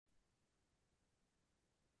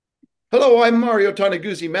Hello, I'm Mario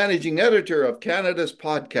Toneguzzi, managing editor of Canada's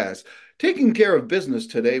podcast. Taking care of business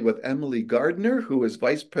today with Emily Gardner, who is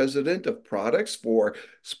vice president of products for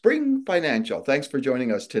Spring Financial. Thanks for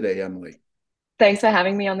joining us today, Emily. Thanks for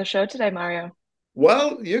having me on the show today, Mario.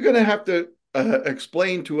 Well, you're going to have to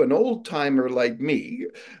explain to an old timer like me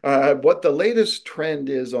what the latest trend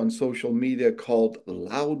is on social media called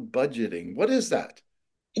loud budgeting. What is that?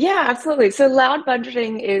 Yeah, absolutely. So, loud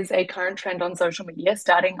budgeting is a current trend on social media,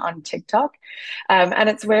 starting on TikTok. And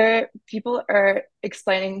it's where people are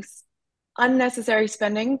explaining unnecessary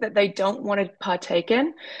spending that they don't want to partake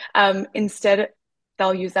in. Instead,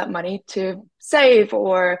 they'll use that money to save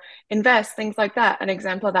or invest, things like that. An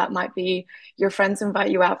example of that might be your friends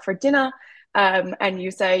invite you out for dinner. And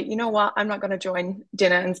you say, you know what, I'm not going to join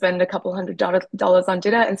dinner and spend a couple $100 on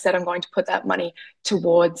dinner. Instead, I'm going to put that money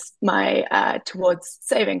towards towards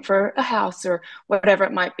saving for a house or whatever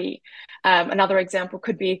it might be. Another example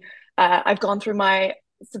could be I've gone through my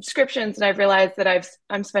subscriptions and I've realized that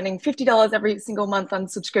I'm spending $50 every single month on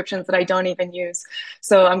subscriptions that I don't even use.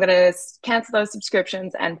 So I'm going to cancel those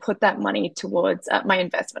subscriptions and put that money towards my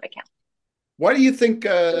investment account. Why do you think,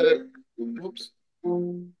 oops,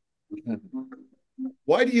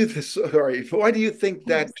 why do you think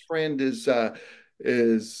that trend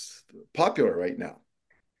is popular right now?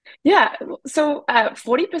 Yeah, so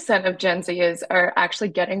 40% of Gen Zers are actually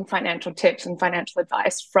getting financial tips and financial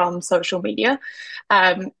advice from social media.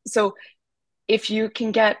 So if you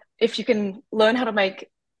can learn how to make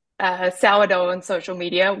sourdough on social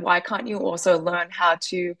media, why can't you also learn how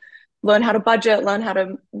to budget, learn how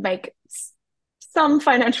to make some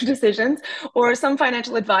financial decisions or some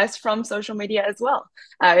financial advice from social media as well.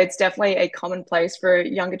 It's definitely a common place for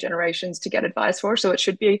younger generations to get advice for, so it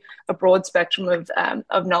should be a broad spectrum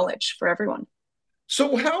of knowledge for everyone.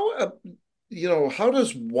 So how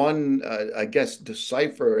does one, I guess,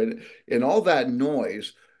 decipher in all that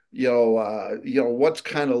noise, what's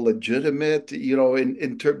kind of legitimate,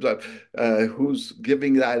 in terms of who's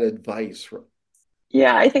giving that advice?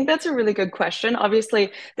 Yeah, I think that's a really good question.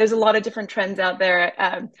 Obviously, there's a lot of different trends out there,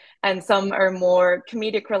 and some are more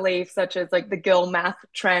comedic relief, such as like the girl math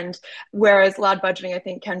trend, whereas loud budgeting, I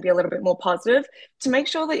think, can be a little bit more positive. To make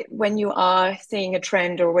sure that when you are seeing a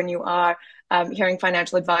trend or when you are hearing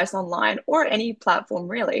financial advice online or any platform,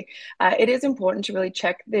 really, it is important to really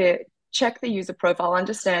check the user profile,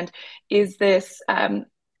 understand is this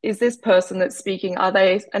is this person that's speaking, are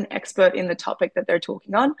they an expert in the topic that they're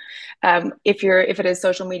talking on? If it is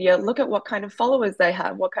social media, look at what kind of followers they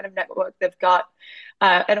have, what kind of network they've got,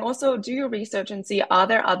 and also do your research and see, are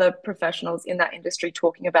there other professionals in that industry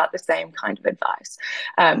talking about the same kind of advice?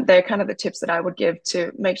 They're kind of the tips that I would give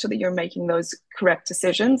to make sure that you're making those correct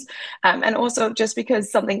decisions. And also, just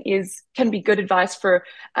because something is can be good advice for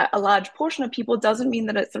a large portion of people doesn't mean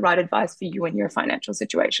that it's the right advice for you in your financial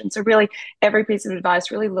situation. So really, every piece of advice,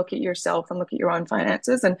 really look at yourself and look at your own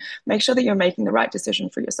finances and make sure that you're making the right decision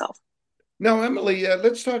for yourself. Now, Emily,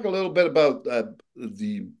 let's talk a little bit about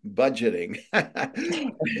the budgeting.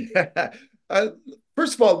 Uh,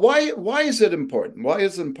 First of all, why is it important? Why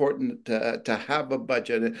is it important to have a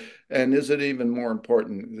budget, and is it even more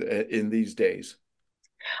important in these days?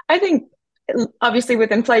 I think obviously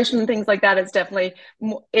with inflation and things like that,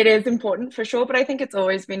 it is important for sure, but I think it's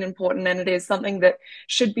always been important and it is something that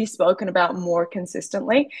should be spoken about more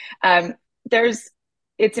consistently. There's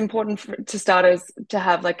it's important to starters to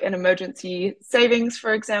have like an emergency savings,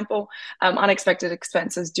 for example. Unexpected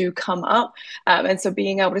expenses do come up, and so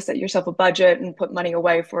being able to set yourself a budget and put money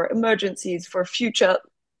away for emergencies, for future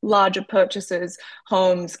larger purchases,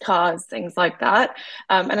 homes, cars, things like that,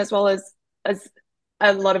 and as well as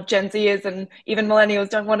a lot of Gen Zers and even millennials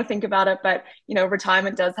don't want to think about it, but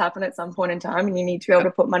retirement does happen at some point in time, and you need to be able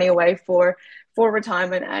to put money away for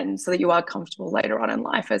retirement and so that you are comfortable later on in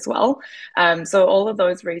life as well. So all of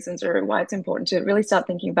those reasons are why it's important to really start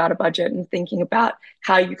thinking about a budget and thinking about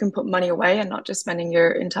how you can put money away and not just spending your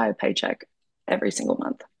entire paycheck every single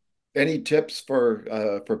month. Any tips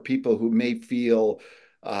for people who may feel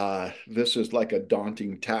this is like a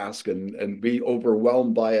daunting task and be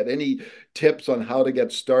overwhelmed by it? Any tips on how to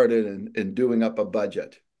get started in doing up a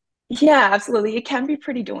budget? Yeah, absolutely. It can be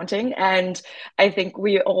pretty daunting. And I think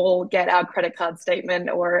we all get our credit card statement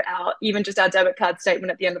or even just our debit card statement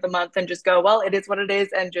at the end of the month and just go, well, it is what it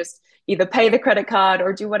is, and just either pay the credit card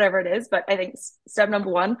or do whatever it is. But I think step number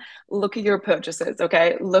one, look at your purchases.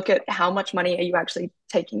 Okay. Look at how much money are you actually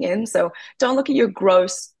taking in. So don't look at your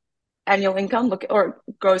gross annual income, look or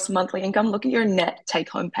gross monthly income, look at your net take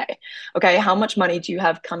home pay. Okay, how much money do you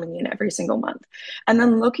have coming in every single month? And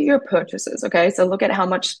then look at your purchases. Okay, so look at how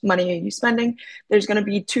much money are you spending. There's going to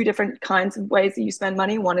be two different kinds of ways that you spend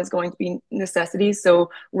money. One is going to be necessities, so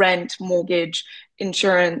rent, mortgage,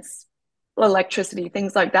 insurance, electricity,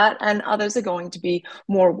 things like that. And others are going to be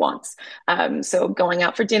more wants. So going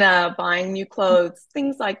out for dinner, buying new clothes,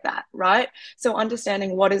 things like that, right? So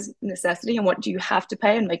understanding what is necessity and what do you have to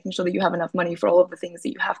pay and making sure that you have enough money for all of the things that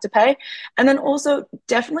you have to pay. And then also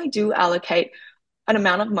definitely do allocate an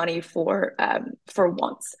amount of money for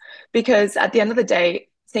wants, because at the end of the day,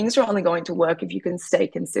 things are only going to work if you can stay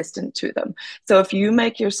consistent to them. So if you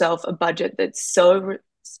make yourself a budget that's so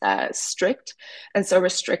strict and so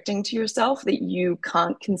restricting to yourself that you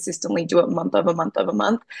can't consistently do it month over month over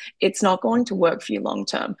month, it's not going to work for you long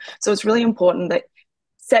term. So it's really important that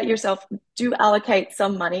set yourself, do allocate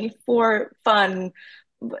some money for fun,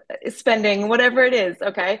 spending, whatever it is.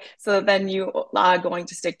 Okay. So then you are going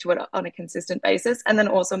to stick to it on a consistent basis. And then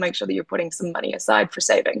also make sure that you're putting some money aside for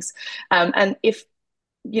savings. And if,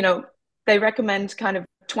 you know, they recommend kind of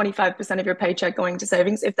 25% of your paycheck going to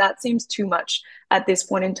savings. If that seems too much at this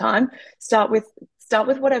point in time, start with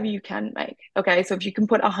whatever you can make. Okay. So if you can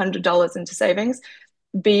put $100 into savings,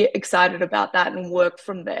 be excited about that and work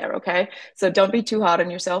from there. Okay. So don't be too hard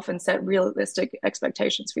on yourself and set realistic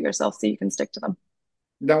expectations for yourself so you can stick to them.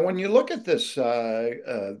 Now, when you look at this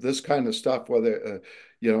kind of stuff, whether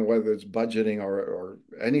it's budgeting or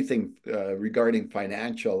anything regarding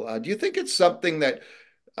financial, do you think it's something that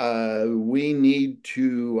we need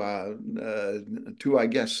to, I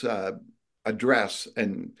guess, address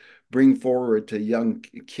and bring forward to young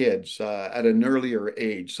kids at an earlier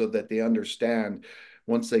age so that they understand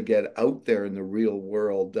once they get out there in the real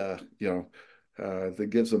world, that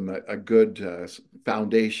gives them a good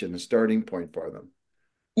foundation, a starting point for them?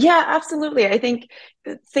 Yeah, absolutely. I think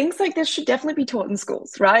things like this should definitely be taught in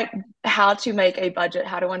schools, right? How to make a budget,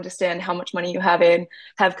 how to understand how much money you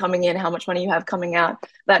have coming in, how much money you have coming out.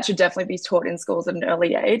 That should definitely be taught in schools at an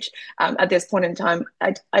early age. At this point in time,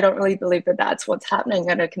 I don't really believe that that's what's happening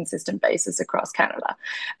on a consistent basis across Canada.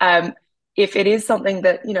 If it is something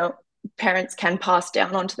that, parents can pass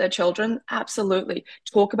down onto their children, absolutely.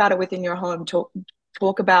 Talk about it within your home.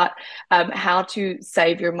 Talk about how to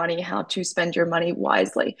save your money, how to spend your money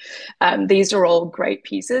wisely. These are all great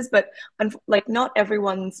pieces, but like not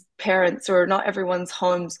everyone's parents or not everyone's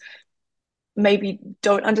homes maybe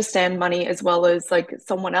don't understand money as well as like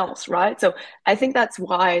someone else, right? So I think that's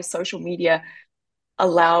why social media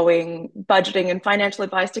allowing budgeting and financial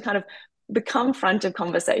advice to kind of become front of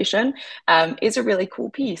conversation is a really cool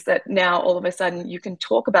piece that now all of a sudden you can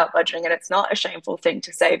talk about budgeting and it's not a shameful thing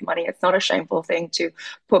to save money. It's not a shameful thing to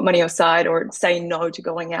put money aside or say no to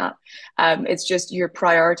going out. It's just you're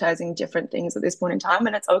prioritizing different things at this point in time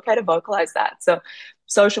and it's okay to vocalize that. So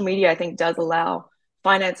social media, I think, does allow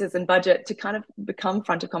finances and budget to kind of become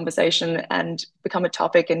front of conversation and become a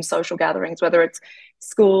topic in social gatherings, whether it's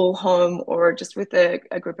school, home, or just with a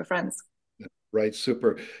group of friends. Right,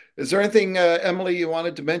 super. Is there anything, Emily, you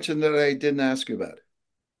wanted to mention that I didn't ask you about?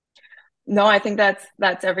 No, I think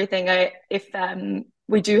that's everything. I if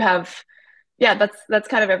we do have, yeah, that's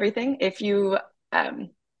kind of everything.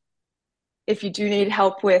 Um if you do need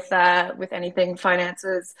help with anything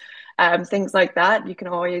finances, things like that, you can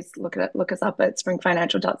always look us up at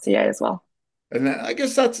springfinancial.ca as well. And I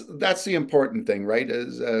guess that's the important thing, right?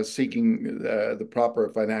 Is seeking the proper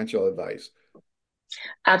financial advice.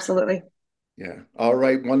 Absolutely. Yeah. All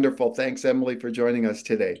right. Wonderful. Thanks, Emily, for joining us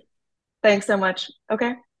today. Thanks so much.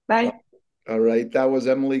 Okay. Bye. All right. That was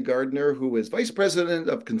Emily Gardner, who is Vice President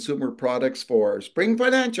of Consumer Products for Spring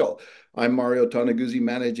Financial. I'm Mario Tonaguzzi,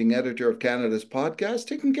 Managing Editor of Canada's podcast,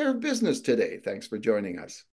 taking care of business today. Thanks for joining us.